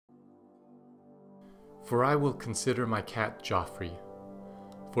For I will consider my cat Jeoffrey,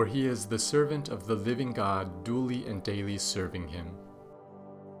 for he is the servant of the living God, duly and daily serving him.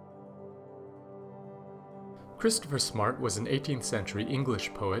 Christopher Smart was an 18th century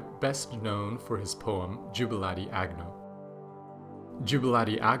English poet best known for his poem Jubilate Agno.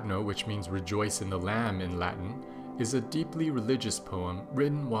 Jubilate Agno, which means rejoice in the Lamb in Latin, is a deeply religious poem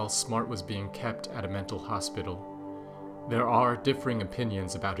written while Smart was being kept at a mental hospital. There are differing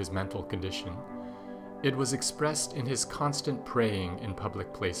opinions about his mental condition. It was expressed in his constant praying in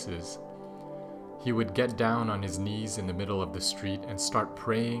public places. He would get down on his knees in the middle of the street and start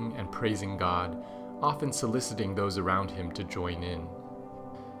praying and praising God, often soliciting those around him to join in.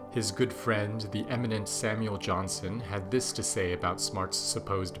 His good friend, the eminent Samuel Johnson, had this to say about Smart's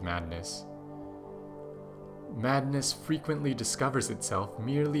supposed madness. Madness frequently discovers itself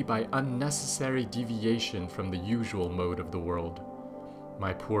merely by unnecessary deviation from the usual mode of the world.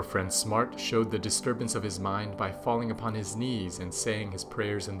 My poor friend Smart showed the disturbance of his mind by falling upon his knees and saying his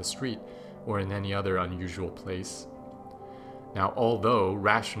prayers in the street or in any other unusual place. Now, although,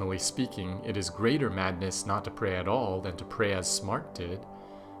 rationally speaking, it is greater madness not to pray at all than to pray as Smart did,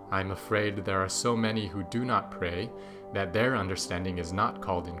 I am afraid there are so many who do not pray that their understanding is not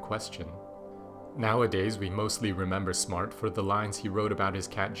called in question. Nowadays, we mostly remember Smart for the lines he wrote about his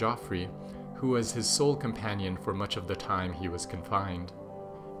cat Jeoffrey, who was his sole companion for much of the time he was confined.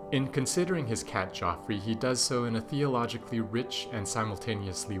 In considering his cat Jeoffrey, he does so in a theologically rich and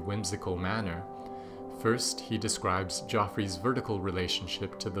simultaneously whimsical manner. First, he describes Jeoffrey's vertical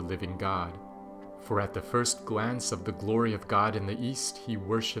relationship to the living God. For at the first glance of the glory of God in the east, he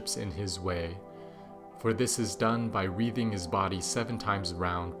worships in his way. For this is done by wreathing his body 7 times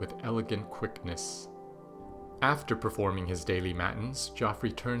round with elegant quickness. After performing his daily matins,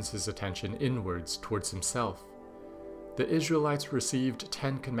 Jeoffrey turns his attention inwards towards himself. The Israelites received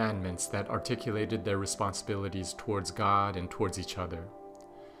 10 commandments that articulated their responsibilities towards God and towards each other.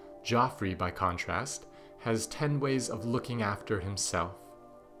 Jeoffrey, by contrast, has 10 ways of looking after himself.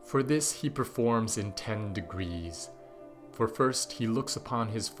 For this he performs in 10 degrees. For first, he looks upon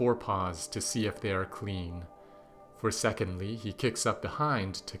his forepaws to see if they are clean. For secondly, he kicks up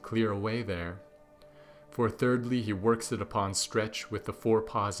behind to clear away there. For thirdly, he works it upon stretch with the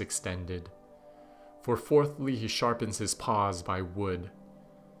forepaws extended. For fourthly, he sharpens his paws by wood.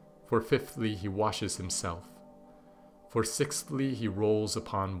 For fifthly, he washes himself. For sixthly, he rolls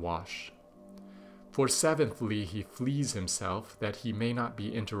upon wash. For seventhly, he flees himself, that he may not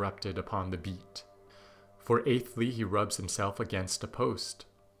be interrupted upon the beat. For eighthly, he rubs himself against a post.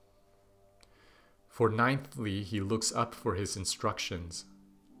 For ninthly, he looks up for his instructions.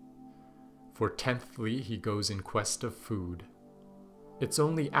 For tenthly, he goes in quest of food. It's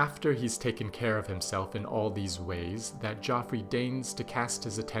only after he's taken care of himself in all these ways that Jeoffrey deigns to cast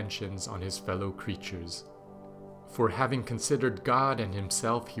his attentions on his fellow creatures. For having considered God and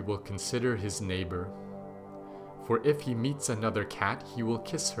himself, he will consider his neighbor. For if he meets another cat, he will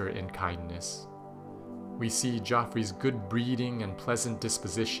kiss her in kindness. We see Jeoffrey's good breeding and pleasant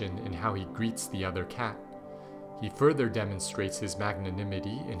disposition in how he greets the other cat. He further demonstrates his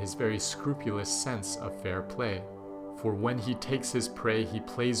magnanimity in his very scrupulous sense of fair play. For when he takes his prey, he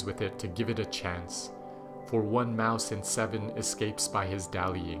plays with it to give it a chance. For 1 mouse in 7 escapes by his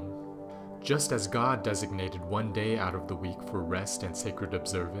dallying. Just as God designated 1 day out of the week for rest and sacred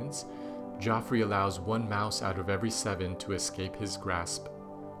observance, Jeoffrey allows 1 mouse out of every 7 to escape his grasp.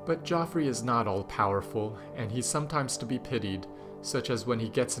 But Jeoffrey is not all-powerful, and he's sometimes to be pitied, such as when he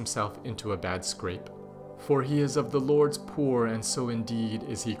gets himself into a bad scrape. For he is of the Lord's poor, and so indeed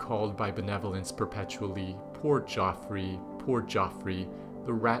is he called by benevolence perpetually, Poor Jeoffrey,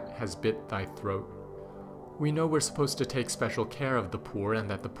 the rat has bit thy throat. We know we're supposed to take special care of the poor, and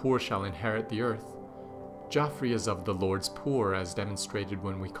that the poor shall inherit the earth. Jeoffrey is of the Lord's poor, as demonstrated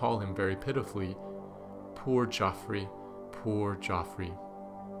when we call him very pitifully, Poor Jeoffrey, poor Jeoffrey.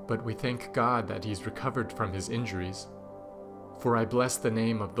 But we thank God that he's recovered from his injuries. For I bless the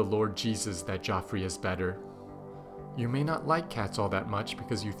name of the Lord Jesus that Jeoffrey is better. You may not like cats all that much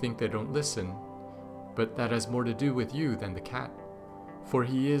because you think they don't listen, but that has more to do with you than the cat. For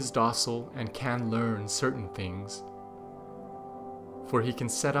he is docile and can learn certain things. For he can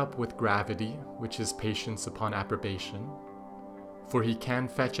set up with gravity, which is patience upon approbation. For he can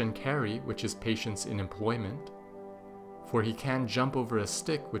fetch and carry, which is patience in employment. For he can jump over a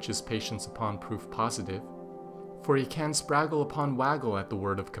stick, which is patience upon proof positive. For he can spraggle upon waggle at the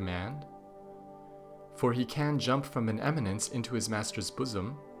word of command. For he can jump from an eminence into his master's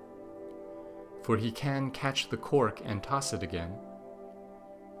bosom. For he can catch the cork and toss it again.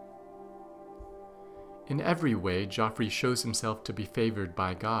 In every way, Jeoffrey shows himself to be favored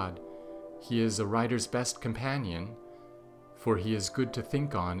by God. He is a writer's best companion, for he is good to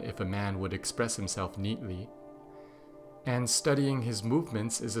think on if a man would express himself neatly. And studying his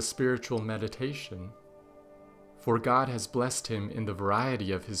movements is a spiritual meditation, for God has blessed him in the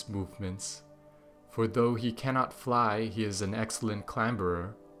variety of his movements. For though he cannot fly, he is an excellent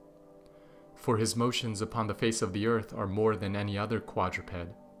clamberer. For his motions upon the face of the earth are more than any other quadruped.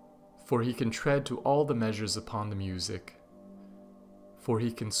 For he can tread to all the measures upon the music. For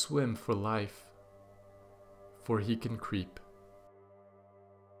he can swim for life. For he can creep.